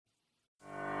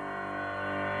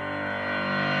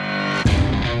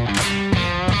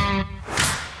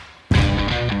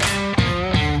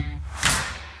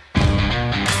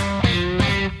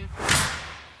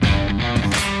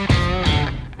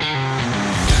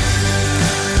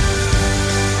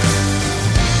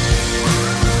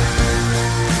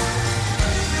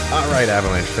right,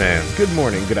 Avalanche fans. Good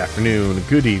morning, good afternoon,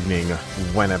 good evening,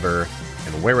 whenever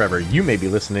and wherever you may be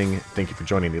listening. Thank you for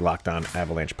joining the Locked On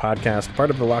Avalanche podcast,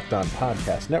 part of the Locked On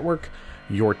Podcast Network,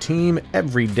 your team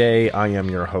every day. I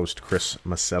am your host, Chris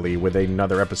Maselli, with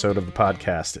another episode of the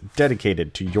podcast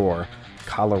dedicated to your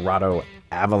Colorado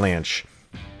Avalanche.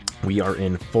 We are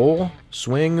in full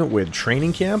swing with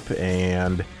training camp,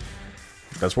 and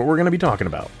that's what we're going to be talking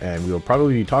about. And we will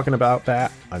probably be talking about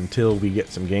that until we get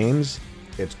some games.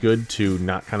 It's good to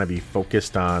not kind of be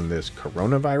focused on this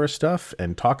coronavirus stuff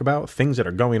and talk about things that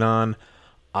are going on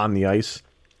the ice.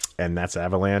 And that's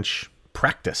Avalanche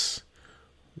practice,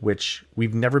 which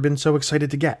we've never been so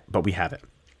excited to get, but we have it.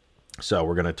 So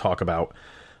we're going to talk about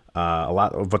a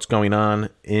lot of what's going on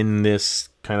in this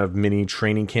kind of mini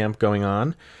training camp going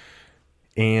on.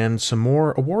 And some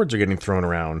more awards are getting thrown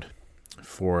around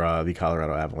for the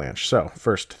Colorado Avalanche. So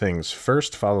first things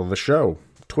first, follow the show.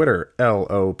 Twitter,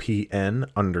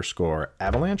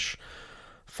 LOPN_Avalanche.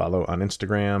 Follow on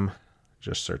Instagram.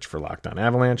 Just search for Locked On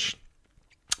Avalanche.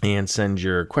 And send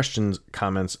your questions,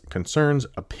 comments, concerns,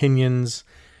 opinions,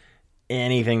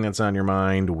 anything that's on your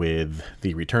mind with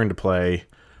the return to play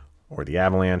or the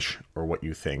Avalanche, or what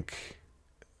you think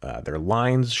their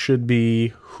lines should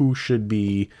be, who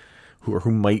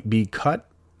might be cut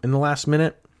in the last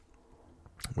minute,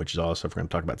 which is all the stuff we're going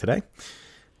to talk about today.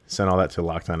 Send all that to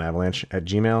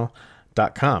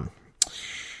lockedonavalanche@gmail.com.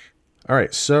 All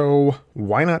right, so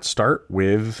why not start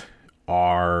with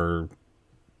our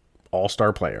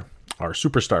all-star player, our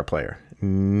superstar player,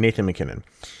 Nathan MacKinnon.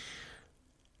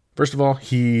 First of all,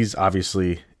 he's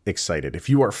obviously excited. If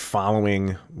you are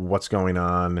following what's going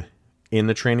on in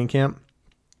the training camp,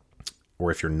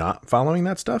 or if you're not following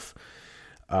that stuff,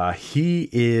 he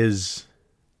has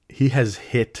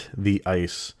hit the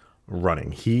ice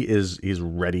running. He's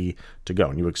ready to go.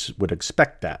 And you would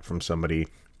expect that from somebody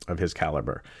of his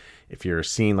caliber. If you're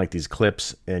seeing like these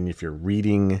clips and if you're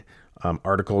reading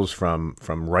articles from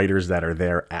writers that are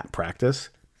there at practice,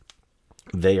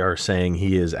 they are saying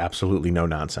he is absolutely no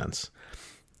nonsense.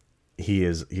 He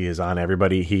is on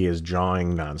everybody. He is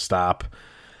jawing nonstop.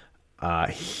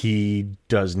 He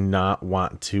does not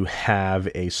want to have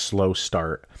a slow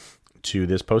start to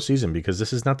this postseason, because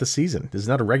this is not the season. This is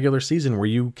not a regular season where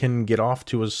you can get off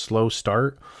to a slow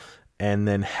start and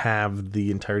then have the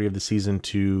entirety of the season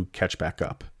to catch back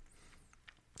up.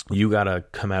 You got to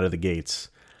come out of the gates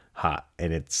hot.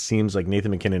 And it seems like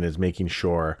Nathan MacKinnon is making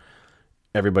sure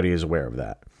everybody is aware of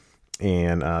that.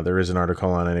 And there is an article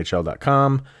on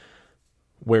NHL.com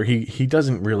where he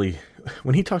doesn't really,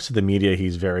 when he talks to the media,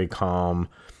 he's very calm,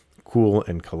 cool,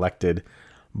 and collected,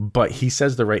 but he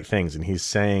says the right things. And he's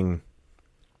saying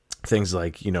things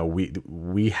like, you know,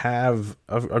 we have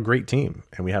a great team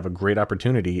and we have a great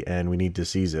opportunity and we need to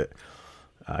seize it.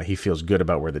 He feels good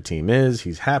about where the team is.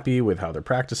 He's happy with how they're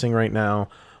practicing right now.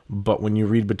 But when you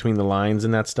read between the lines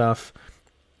and that stuff,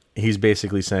 he's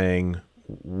basically saying,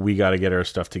 we got to get our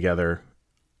stuff together.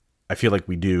 I feel like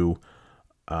we do.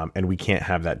 And we can't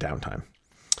have that downtime.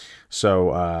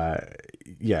 So,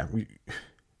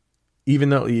 even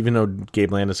though Gabe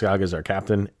Landeskog is our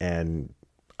captain, and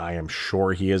I am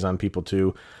sure he is on people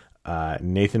too,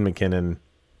 Nathan MacKinnon,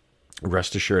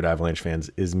 rest assured, Avalanche fans,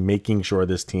 is making sure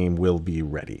this team will be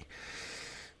ready.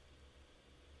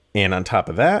 And on top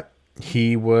of that,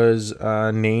 he was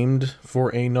named for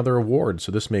another award.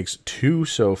 So this makes 2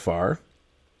 so far.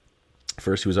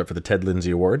 First, he was up for the Ted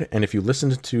Lindsay Award. And if you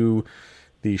listened to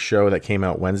the show that came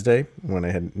out Wednesday when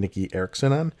I had Nikki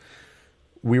Erickson on,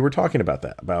 we were talking about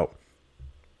that, about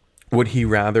would he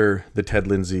rather the Ted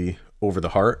Lindsay over the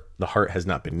Hart? The Hart has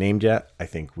not been named yet. I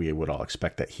think we would all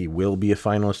expect that he will be a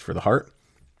finalist for the Hart,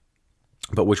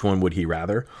 but which one would he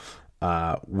rather?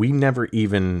 We never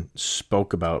even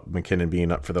spoke about MacKinnon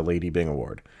being up for the Lady Byng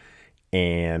Award,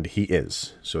 and he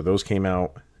is. So those came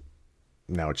out,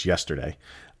 now it's yesterday.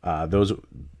 The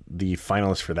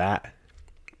finalists for that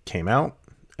came out,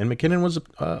 and MacKinnon was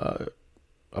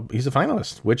he's a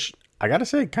finalist, which I gotta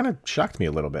say kind of shocked me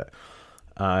a little bit.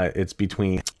 It's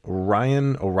between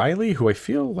Ryan O'Reilly, who I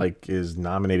feel like is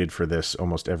nominated for this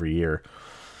almost every year,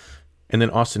 and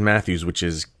then Austin Matthews, which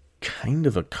is kind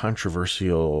of a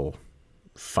controversial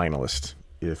finalist,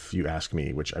 if you ask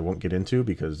me, which I won't get into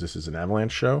because this is an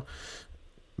Avalanche show.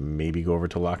 Maybe go over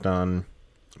to Locked On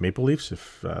Maple Leafs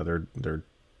if they're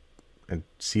and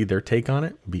see their take on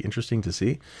it. It'd be interesting to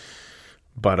see.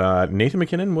 But Nathan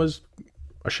MacKinnon was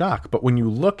a shock. But when you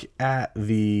look at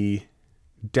the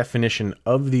definition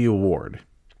of the award,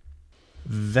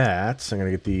 I'm going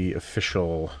to get the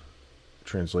official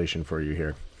translation for you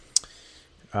here.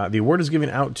 The award is given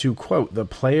out to, quote, the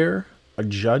player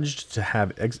adjudged to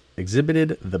have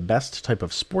exhibited the best type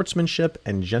of sportsmanship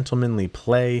and gentlemanly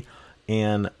play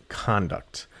and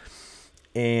conduct.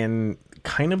 And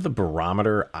kind of the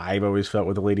barometer I've always felt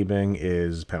with the Lady Byng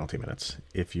is penalty minutes.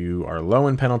 If you are low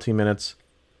in penalty minutes,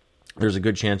 there's a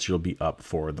good chance you'll be up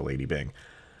for the Lady Byng.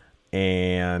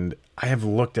 And I have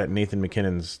looked at Nathan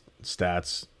MacKinnon's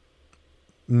stats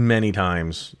many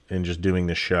times in just doing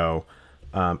this show.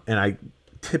 And I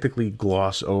typically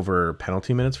gloss over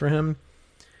penalty minutes for him.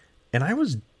 And I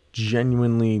was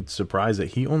genuinely surprised that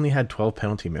he only had 12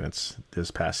 penalty minutes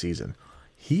this past season.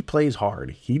 He plays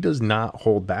hard. He does not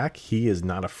hold back. He is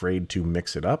not afraid to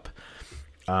mix it up.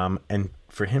 And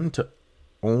for him to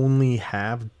only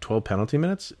have 12 penalty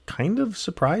minutes kind of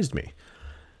surprised me.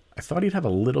 I thought he'd have a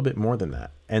little bit more than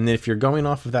that. And if you're going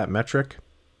off of that metric,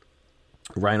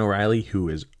 Ryan O'Reilly, who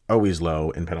is always low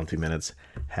in penalty minutes,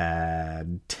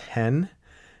 had 10,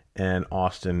 and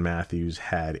Austin Matthews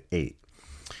had 8.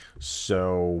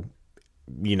 So,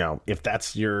 if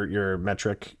that's your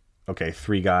metric, okay,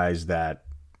 3 guys that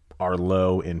are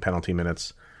low in penalty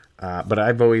minutes. But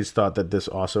I've always thought that this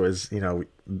also is,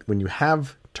 when you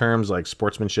have terms like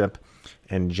sportsmanship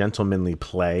and gentlemanly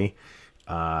play,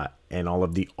 and all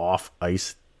of the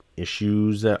off-ice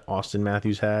issues that Austin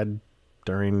Matthews had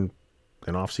during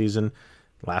an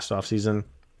last off-season,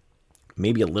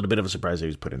 maybe a little bit of a surprise that he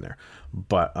was put in there.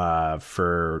 But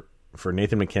for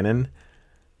Nathan MacKinnon,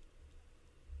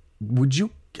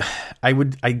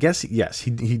 I guess, yes,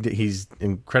 he's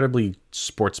incredibly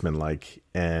sportsmanlike.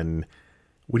 And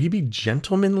would he be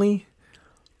gentlemanly?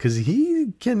 Because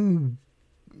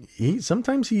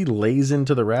sometimes he lays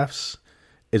into the refs.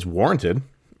 It's warranted.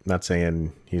 Not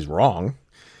saying he's wrong.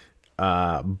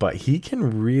 But he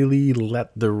can really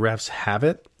let the refs have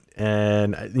it.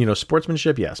 And,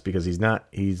 sportsmanship, yes, because he's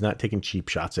not taking cheap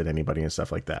shots at anybody and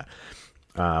stuff like that.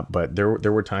 But there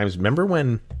were times, remember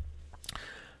when,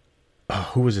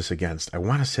 who was this against? I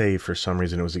want to say for some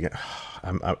reason it was against,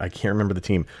 I can't remember the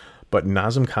team, but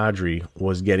Nazem Kadri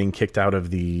was getting kicked out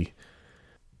of the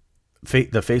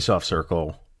face-off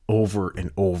circle over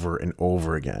and over and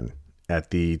over again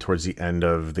towards the end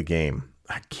of the game.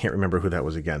 I can't remember who that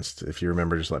was against. If you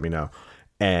remember, just let me know.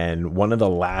 And one of the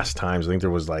last times, I think there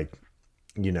was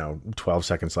 12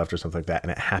 seconds left or something like that.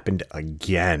 And it happened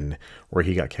again where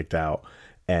he got kicked out.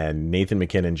 And Nathan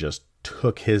MacKinnon just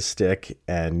took his stick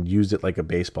and used it like a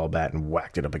baseball bat and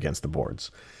whacked it up against the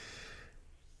boards.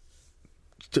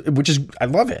 Which is, I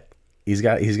love it. He's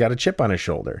got a chip on his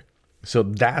shoulder. So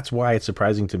that's why it's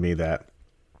surprising to me that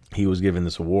he was given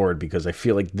this award, because I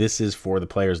feel like this is for the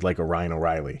players like Ryan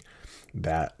O'Reilly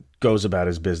that goes about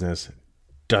his business,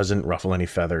 doesn't ruffle any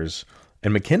feathers,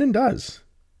 and MacKinnon does,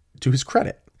 to his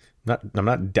credit. I'm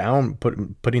not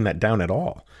putting that down at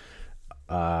all.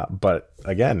 But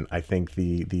again, I think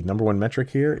the number one metric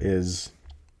here is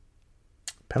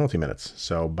penalty minutes.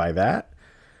 So by that,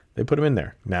 they put him in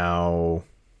there. Now,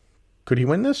 could he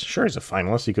win this? Sure, as a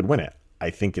finalist, he could win it.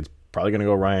 I think it's probably going to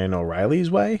go Ryan O'Reilly's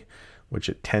way, which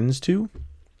it tends to.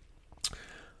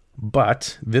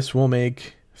 But this will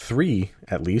make 3,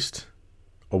 at least,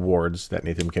 awards that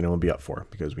Nathan MacKinnon will be up for,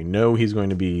 because we know he's going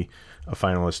to be a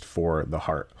finalist for the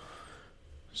Hart.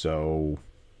 So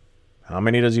how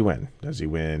many does he win? Does he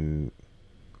win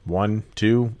 1,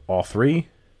 2, all 3?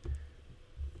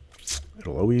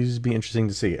 It'll always be interesting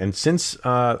to see. And since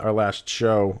our last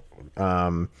show,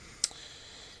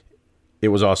 it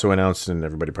was also announced, and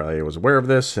everybody probably was aware of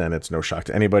this, and it's no shock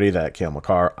to anybody, that Cale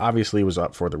Makar obviously was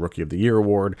up for the Rookie of the Year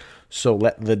award. So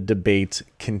let the debate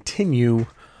continue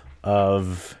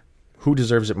of who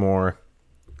deserves it more,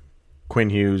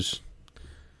 Quinn Hughes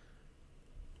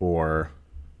or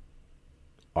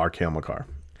Cale Makar.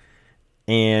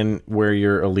 And where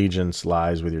your allegiance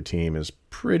lies with your team is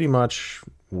pretty much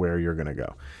where you're going to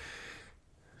go.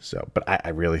 So, but I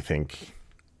really think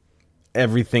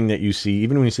everything that you see,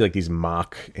 even when you see like these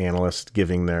mock analysts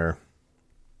giving their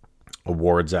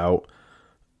awards out,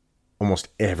 almost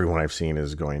everyone I've seen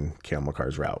is going Cale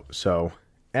Makar's route. So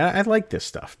I like this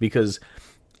stuff because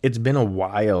it's been a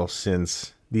while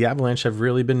since the Avalanche have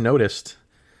really been noticed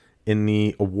in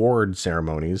the award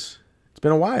ceremonies. It's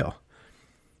been a while.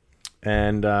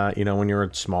 And, when you're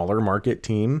a smaller market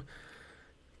team,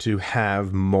 to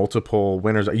have multiple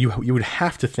winners, you would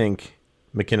have to think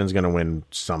MacKinnon's going to win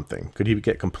something. Could he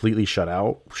get completely shut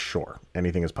out? Sure.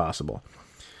 Anything is possible.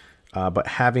 But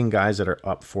having guys that are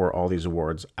up for all these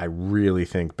awards, I really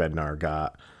think Bednar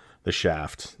got the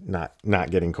shaft, not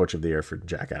getting Coach of the Year for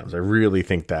Jack Adams. I really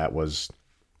think that was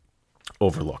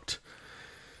overlooked,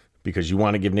 because you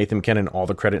want to give Nathan MacKinnon all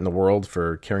the credit in the world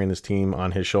for carrying this team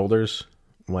on his shoulders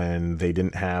when they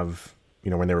didn't have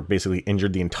when they were basically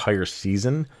injured the entire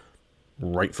season,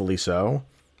 rightfully so.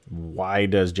 Why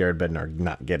does Jared Bednar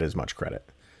not get as much credit?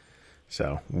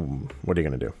 So what are you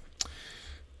going to do?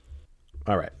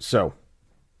 All right. So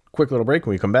quick little break.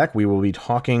 When we come back, we will be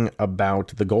talking about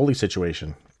the goalie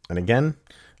situation. And again,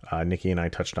 Nikki and I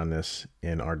touched on this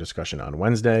in our discussion on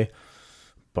Wednesday,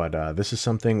 but this is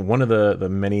one of the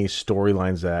many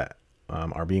storylines that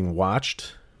are being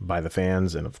watched by the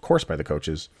fans and of course by the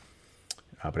coaches.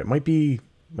 But it might be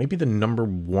the number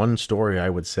one story, I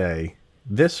would say,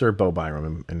 this or Bo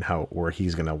Byram and where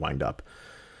he's going to wind up.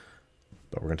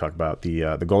 But we're going to talk about the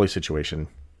goalie situation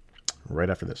right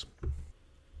after this.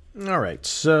 All right.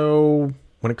 So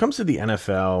when it comes to the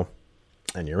NFL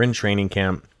and you're in training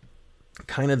camp,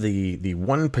 kind of the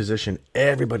one position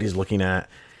everybody's looking at,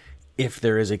 if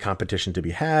there is a competition to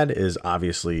be had, is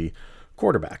obviously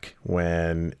quarterback.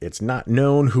 When it's not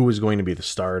known who is going to be the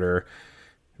starter,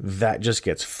 that just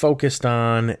gets focused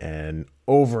on and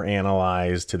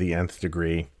overanalyzed to the nth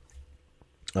degree.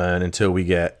 And until we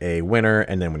get a winner,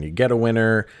 and then when you get a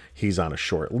winner, he's on a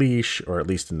short leash, or at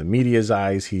least in the media's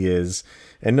eyes he is,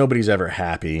 and nobody's ever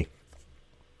happy.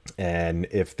 And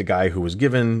if the guy who was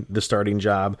given the starting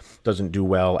job doesn't do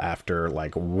well after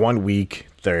like 1 week,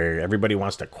 everybody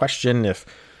wants to question if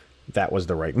that was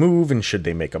the right move and should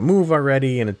they make a move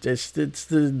already. And it's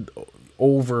the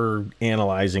over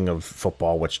analyzing of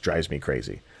football, which drives me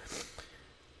crazy.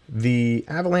 The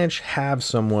Avalanche have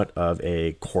somewhat of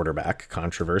a quarterback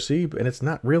controversy, and it's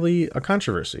not really a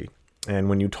controversy. And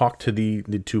when you talk to the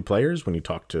two players, when you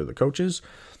talk to the coaches,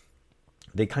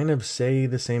 they kind of say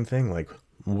the same thing, like,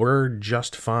 we're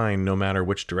just fine no matter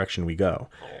which direction we go.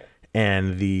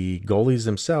 And the goalies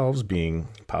themselves, being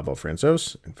Pavel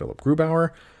Francouz and Philip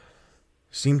Grubauer,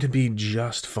 seem to be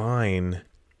just fine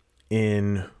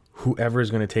in whoever is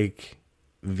going to take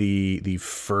the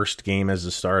first game as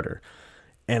the starter.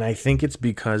 And I think it's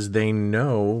because they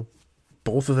know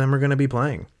both of them are going to be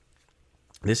playing.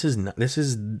 This is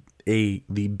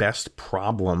the best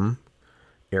problem,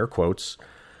 air quotes,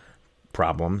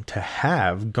 problem to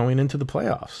have going into the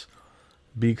playoffs,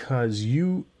 because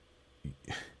it's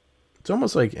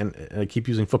almost like, and I keep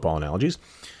using football analogies,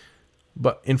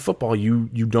 but in football, you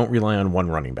don't rely on one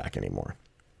running back anymore.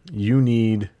 You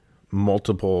need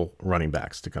multiple running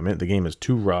backs to come in. The game is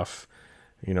too rough.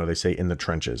 They say in the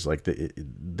trenches, like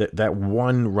that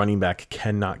one running back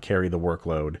cannot carry the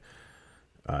workload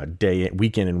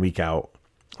week in and week out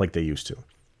like they used to.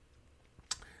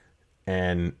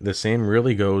 And the same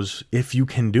really goes if you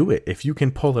can do it, if you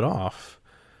can pull it off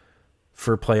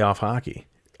for playoff hockey.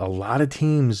 A lot of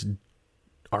teams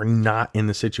are not in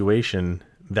the situation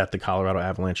that the Colorado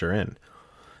Avalanche are in.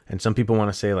 And some people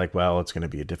want to say like, well, it's going to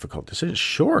be a difficult decision.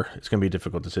 Sure, it's going to be a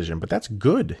difficult decision, but that's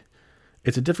good.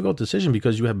 It's a difficult decision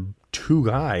because you have two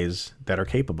guys that are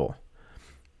capable.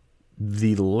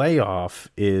 The layoff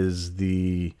is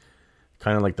the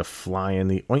kind of like the fly in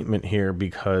the ointment here,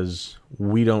 because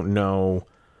we don't know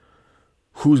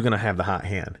who's going to have the hot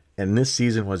hand. And this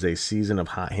season was a season of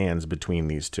hot hands between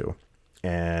these two.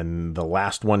 And the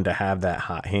last one to have that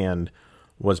hot hand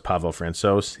was Pavel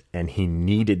Francouz, and he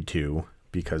needed to,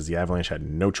 because the Avalanche had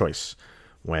no choice.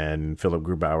 When Philip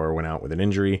Grubauer went out with an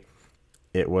injury,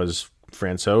 it was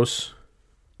Francouz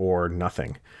or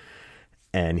nothing.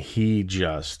 And he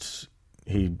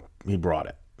brought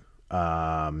it.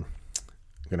 I'm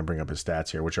going to bring up his stats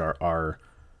here, which are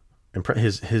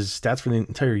his stats for the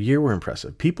entire year were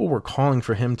impressive. People were calling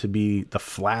for him to be the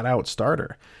flat out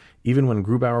starter, even when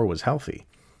Grubauer was healthy.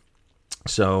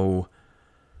 So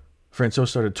Francouz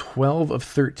started 12 of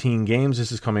 13 games.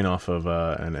 This is coming off of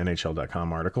an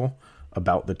NHL.com article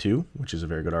about the two, which is a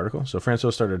very good article. So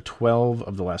Francouz started 12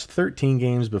 of the last 13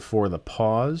 games before the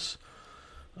pause,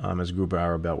 as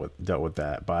Grubauer dealt with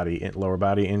that lower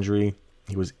body injury.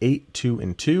 He was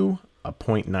 8-2-2, a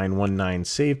 .919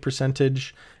 save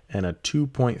percentage, and a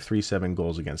 2.37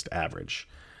 goals against average.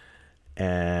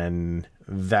 And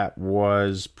that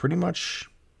was pretty much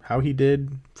how he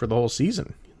did for the whole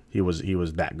season. He was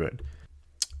that good.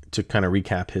 To kind of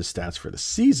recap his stats for the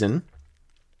season,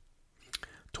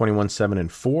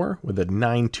 21-7-4 with a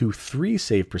 .923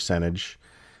 save percentage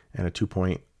and a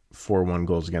 2.41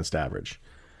 goals against average.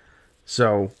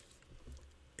 So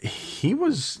he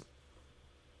was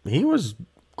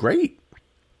great.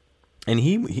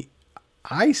 And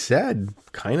I said,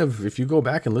 kind of, if you go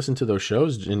back and listen to those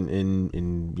shows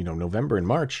in November and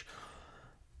March,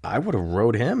 I would have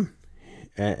rode him.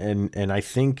 And I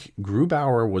think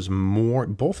Grubauer was more,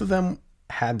 both of them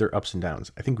had their ups and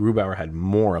downs. I think Grubauer had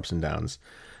more ups and downs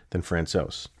than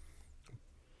Francouz.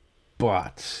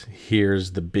 But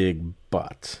here's the big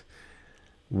but.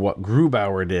 What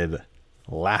Grubauer did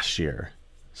last year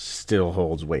still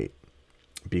holds weight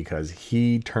because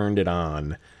he turned it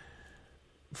on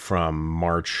from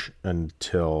March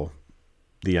until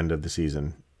the end of the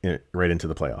season, right into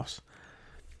the playoffs.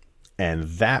 And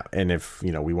if,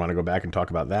 we want to go back and talk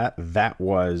about that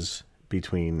was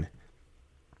between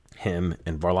him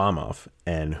and Varlamov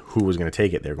and who was going to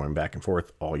take it. They're going back and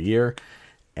forth all year.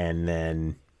 And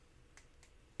then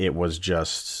it was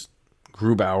just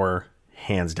Grubauer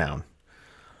hands down.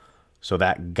 So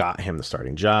that got him the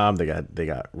starting job. They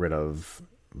got rid of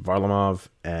Varlamov,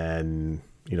 and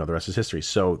the rest is history.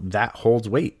 So that holds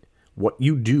weight. What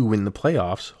you do in the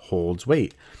playoffs holds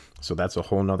weight. So that's a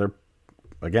whole nother,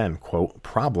 again, quote,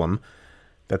 problem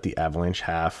that the Avalanche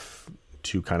have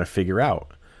to kind of figure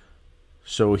out.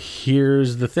 So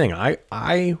here's the thing.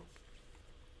 The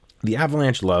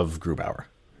Avalanche love Grubauer.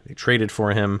 They traded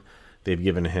for him. They've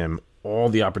given him all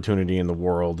the opportunity in the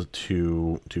world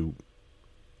to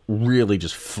really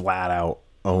just flat out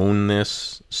own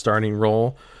this starting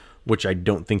role, which I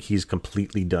don't think he's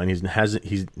completely done.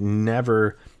 He's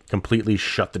never completely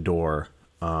shut the door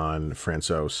on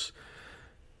Francouz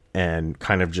and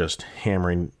kind of just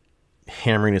hammering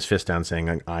his fist down,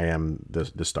 saying, I am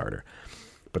the starter.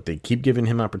 But they keep giving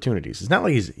him opportunities. It's not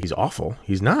like he's awful.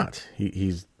 He's not.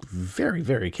 He's very,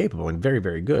 very capable and very,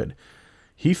 very good.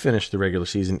 He finished the regular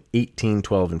season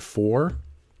 18-12-4,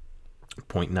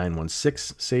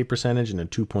 .916 save percentage, and a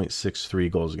 2.63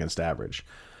 goals against average.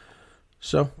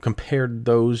 So compared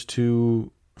those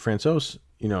to Francouz,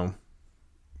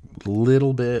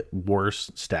 little bit worse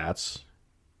stats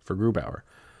for Grubauer.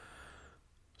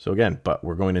 So again, but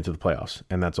we're going into the playoffs,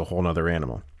 and that's a whole nother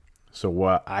animal. So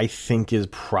what I think is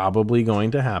probably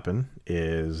going to happen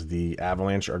is the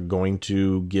Avalanche are going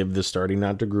to give the starting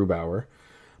nod to Grubauer,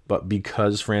 but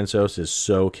because Francouz is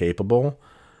so capable,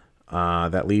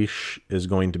 that leash is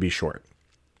going to be short.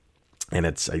 And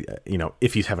it's,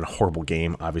 if he's having a horrible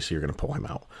game, obviously you're going to pull him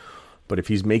out. But if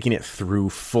he's making it through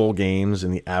full games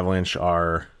and the Avalanche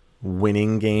are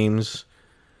winning games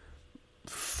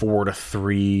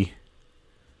 4-3,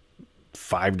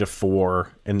 5-4,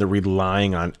 and they're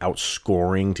relying on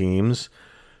outscoring teams,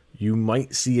 you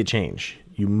might see a change.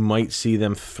 You might see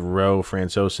them throw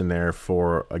Francouz in there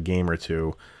for a game or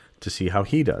two to see how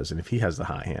he does and if he has the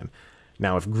hot hand.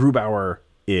 Now, if Grubauer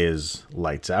is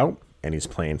lights out and he's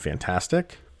playing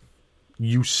fantastic,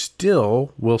 you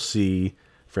still will see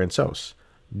Francouz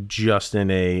just in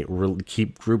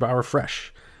keep Grubauer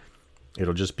fresh.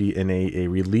 It'll just be in a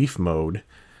relief mode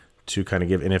to kind of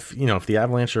give. And if the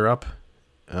Avalanche are up,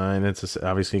 and it's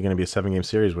obviously going to be a 7-game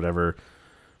series, whatever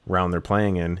round they're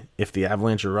playing in. If the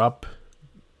Avalanche are up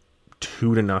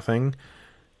 2-0,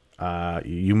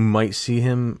 you might see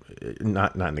him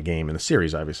not in the game, in the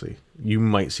series. Obviously, you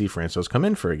might see Francouz come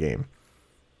in for a game.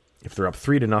 If they're up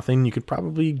 3-0, you could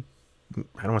probably,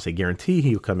 I don't want to say guarantee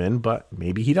he'll come in, but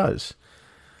maybe he does,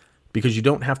 because you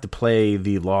don't have to play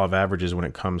the law of averages when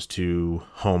it comes to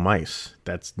home ice.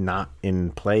 That's not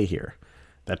in play here.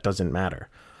 That doesn't matter.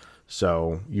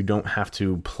 So you don't have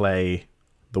to play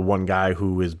the one guy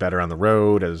who is better on the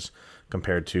road as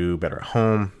compared to better at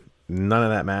home. None of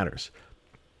that matters.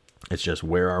 It's just,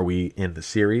 where are we in the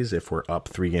series? If we're up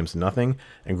 3-0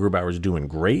 and Grubauer's doing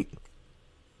great,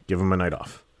 give him a night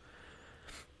off.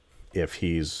 If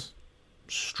he's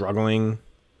struggling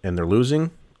and they're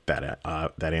losing, that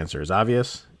answer is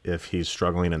obvious. If he's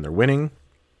struggling and they're winning,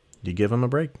 you give him a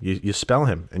break. You spell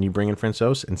him and you bring in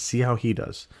Francouz and see how he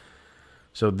does.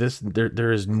 So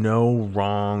there is no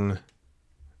wrong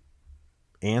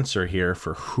answer here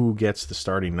for who gets the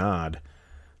starting nod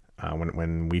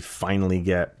when we finally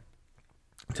get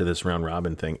to this round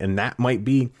robin thing. And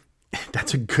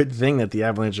that's a good thing that the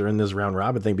Avalanche are in this round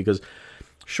robin thing, because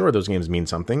sure, those games mean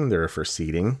something. They're for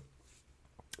seeding.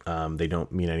 They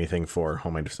don't mean anything for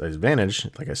home ice advantage,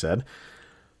 like I said.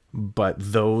 But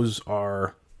those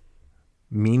are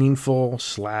meaningful /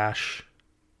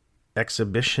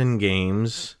 exhibition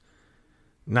games,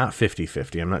 not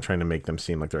 50-50. I'm not trying to make them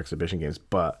seem like they're exhibition games,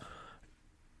 but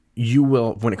you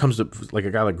will, when it comes to like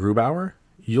a guy like Grubauer,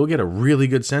 you'll get a really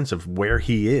good sense of where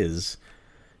he is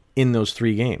in those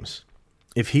 3 games.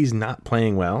 If he's not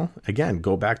playing well, again,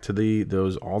 go back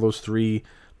to all those 3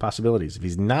 possibilities. If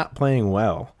he's not playing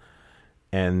well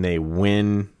and they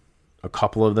win a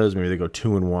couple of those, maybe they go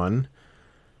 2-1,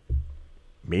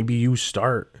 maybe you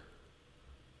start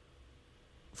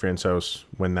Francouz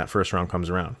when that first round comes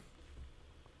around.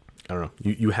 I don't know.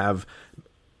 You have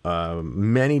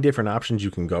many different options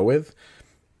you can go with.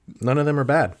 None of them are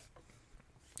bad,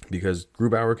 because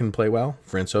Grubauer can play well,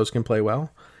 Francouz can play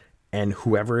well, and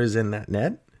whoever is in that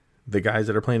net, the guys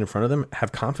that are playing in front of them,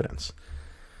 have confidence.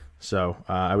 So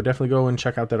I would definitely go and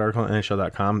check out that article on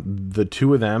NHL.com. The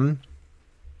two of them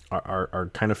are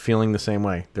kind of feeling the same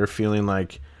way. They're feeling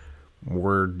like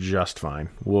we're just fine.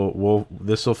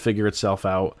 This will figure itself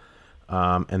out.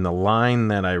 And the line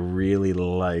that I really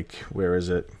like, where is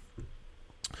it?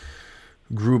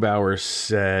 Grubauer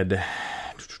said,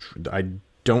 I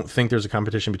don't think there's a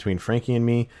competition between Frankie and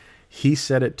me. He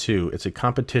said it too. It's a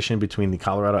competition between the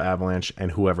Colorado Avalanche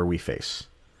and whoever we face.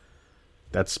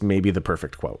 That's maybe the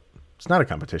perfect quote. It's not a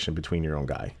competition between your own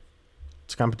guy.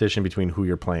 It's a competition between who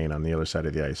you're playing on the other side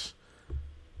of the ice.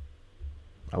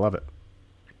 I love it.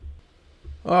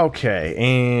 Okay,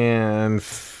 and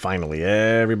finally,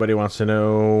 everybody wants to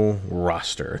know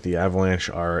roster. The Avalanche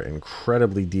are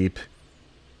incredibly deep.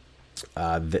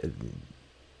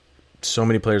 So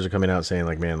many players are coming out saying,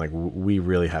 like, man, like, we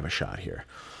really have a shot here.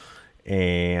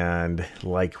 And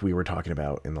like we were talking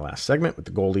about in the last segment with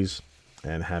the goalies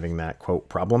and having that, quote,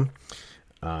 problem,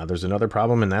 there's another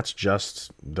problem, and that's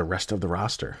just the rest of the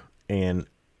roster. And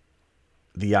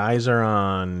the eyes are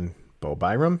on Bo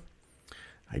Byram.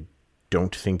 I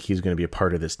don't think he's going to be a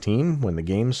part of this team when the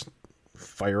games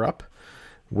fire up,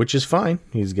 which is fine.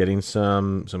 He's getting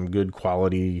some good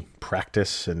quality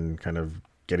practice and kind of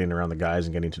getting around the guys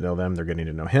and getting to know them. They're getting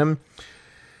to know him.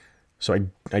 So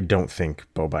I don't think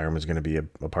Bo Byram is going to be a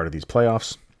part of these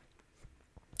playoffs.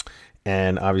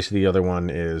 And obviously the other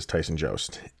one is Tyson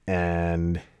Jost.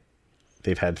 And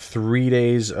they've had 3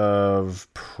 days of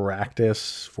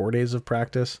practice, 4 days of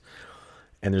practice.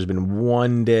 And there's been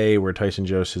 1 day where Tyson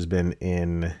Jost has been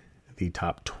in the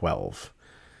top 12.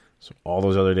 So all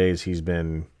those other days he's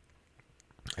been,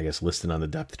 I guess, listed on the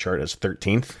depth chart as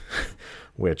 13th,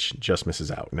 which just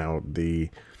misses out. Now, the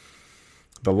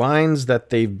lines that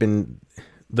the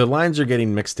lines are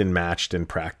getting mixed and matched in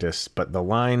practice, but the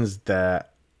lines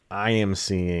that I am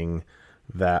seeing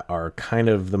that are kind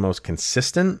of the most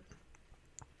consistent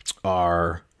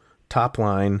are top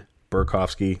line,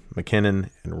 Burakovsky, McKinnon,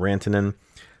 and Rantanen.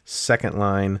 Second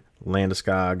line,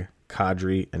 Landeskog,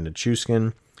 Kadri, and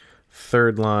Nichushkin.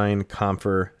 Third line,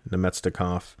 Compher,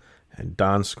 Nemetstikov, and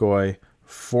Donskoy.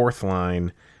 Fourth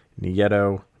line,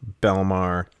 Nieto,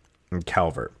 Belmar, and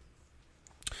Calvert.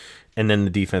 And then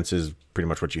the defense is pretty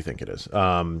much what you think it is.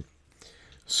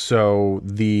 So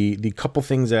the couple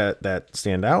things that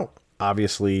stand out,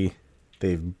 obviously,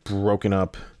 they've broken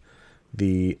up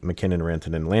the McKinnon,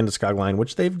 Rantanen, Landeskog line,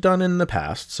 which they've done in the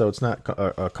past, so it's not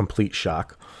a complete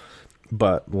shock.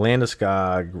 But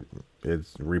Landeskog,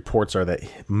 reports are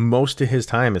that most of his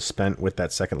time is spent with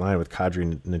that second line with Kadri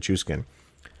and Nichushkin.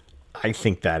 I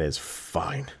think that is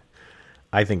fine.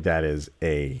 I think that is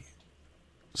a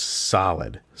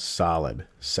solid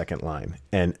second line.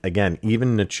 And again,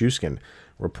 even Nichushkin,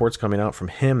 reports coming out from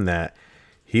him that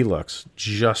he looks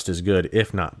just as good,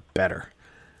 if not better,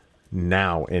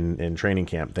 now in training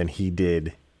camp than he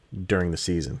did during the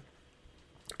season.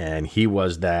 And he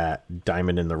was that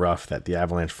diamond in the rough that the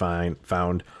Avalanche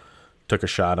found, took a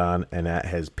shot on, and that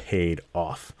has paid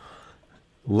off.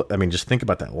 I mean, just think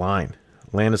about that line.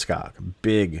 Landeskog,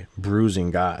 big,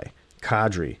 bruising guy.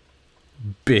 Kadri,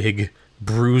 big,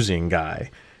 bruising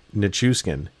guy.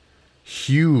 Nichushkin,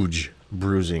 huge,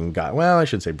 bruising guy. Well, I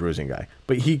should say bruising guy,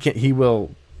 but he'll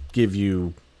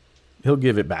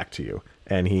give it back to you,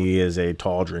 and he is a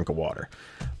tall drink of water.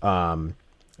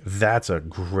 That's a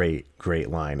great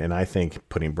line, and I think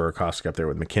putting Burakovsky up there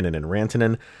with McKinnon and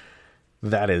Rantanen,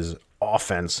 that is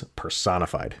offense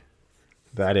personified.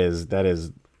 That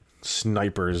is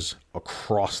snipers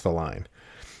across the line.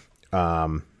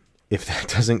 If that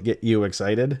doesn't get you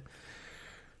excited,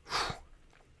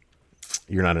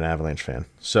 you're not an Avalanche fan.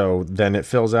 So then it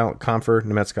fills out. Compher,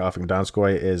 Nemetstikov, and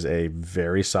Donskoy is a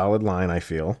very solid line, I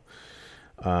feel.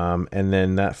 And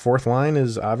then that fourth line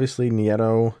is obviously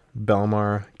Nieto,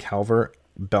 Belmar, Calvert.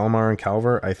 Belmar and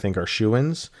Calvert, I think, are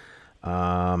shoo-ins.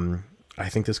 I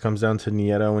think this comes down to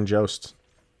Nieto and Jost.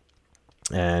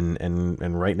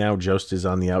 And right now, Jost is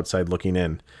on the outside looking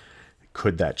in.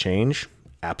 Could that change?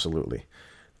 Absolutely.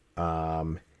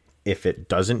 If it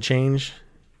doesn't change,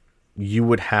 you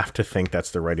would have to think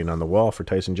that's the writing on the wall for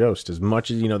Tyson Jost. As much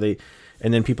as,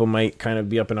 and then people might kind of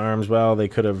be up in arms. Well, they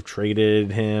could have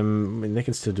traded him. I mean, they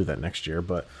can still do that next year.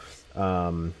 But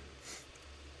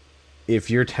if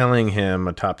you're telling him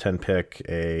a top 10 pick,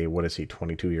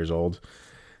 22 years old,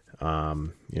 you're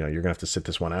going to have to sit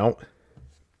this one out.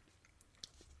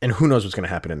 And who knows what's going to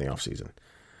happen in the offseason.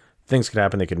 Things could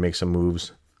happen. They could make some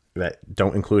moves that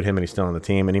don't include him, and he's still on the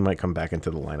team, and he might come back into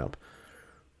the lineup.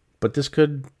 But this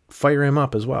could fire him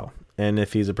up as well. And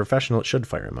if he's a professional, it should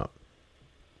fire him up.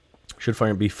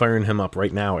 Be firing him up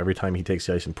right now every time he takes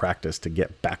the ice in practice to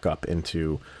get back up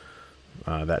into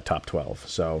that top 12.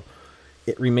 So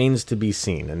it remains to be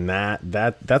seen, and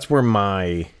that's where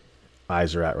my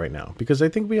eyes are at right now, because I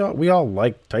think we all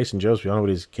like Tyson Jost. We all know what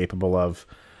he's capable of,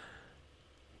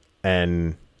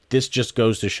 and this just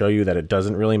goes to show you that it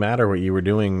doesn't really matter what you were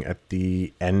doing at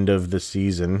the end of the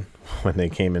season when they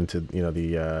came into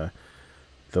the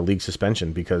league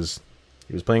suspension, because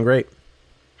he was playing great.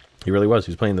 He really was.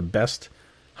 He was playing the best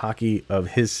hockey of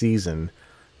his season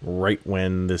right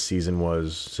when the season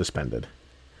was suspended.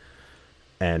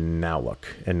 And now look.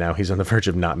 And now he's on the verge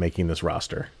of not making this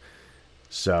roster.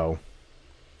 So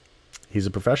he's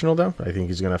a professional, though. I think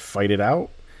he's going to fight it out.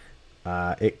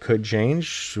 It could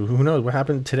change. Who knows what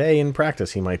happened today in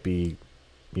practice? He might be,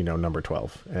 number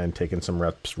 12 and taking some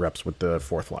reps with the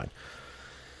fourth line.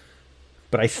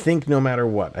 But I think no matter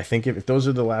what, I think if those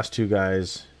are the last two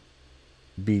guys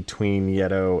between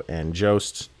Nieto and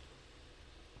Jost,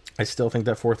 I still think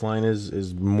that fourth line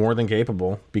is more than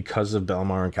capable because of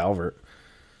Bellemare and Calvert.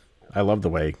 I love the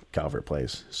way Calvert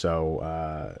plays.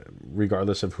 So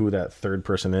regardless of who that third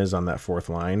person is on that fourth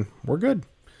line, we're good.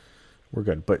 We're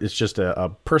good. But it's just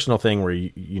a personal thing where,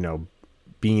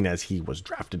 being as he was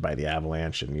drafted by the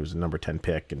Avalanche and he was a number 10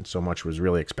 pick and so much was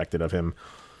really expected of him,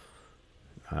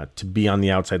 to be on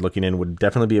the outside looking in would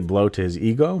definitely be a blow to his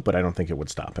ego, but I don't think it would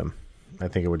stop him. I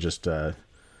think it would just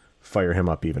fire him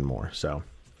up even more. So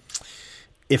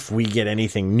if we get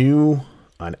anything new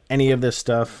on any of this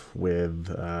stuff with,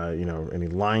 any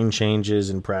line changes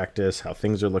in practice, how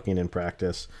things are looking in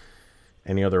practice,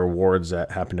 any other awards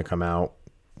that happen to come out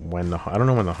I don't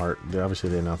know when the Hart, obviously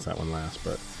they announced that one last,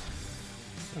 but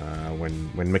when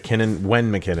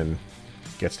McKinnon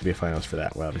gets to be a finalist for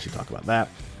that, we'll obviously talk about that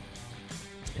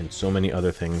and so many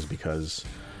other things, because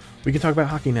we can talk about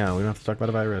hockey now. We don't have to talk about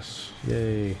a virus.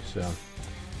 Yay. So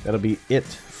that'll be it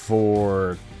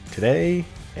for today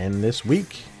and this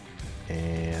week.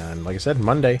 And like I said,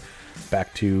 Monday,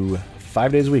 back to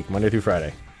 5 days a week, Monday through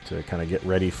Friday, to kind of get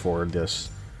ready for this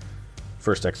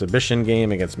first exhibition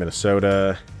game against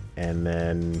Minnesota. And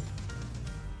then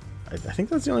I think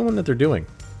that's the only one that they're doing.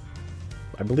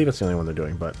 I believe it's the only one they're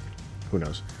doing, but who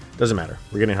knows? Doesn't matter.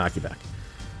 We're getting hockey back.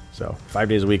 So 5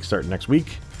 days a week starting next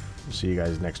week. We'll see you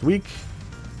guys next week.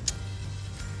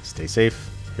 Stay safe.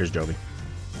 Here's Jovi.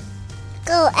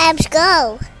 Go, Abs,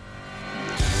 go.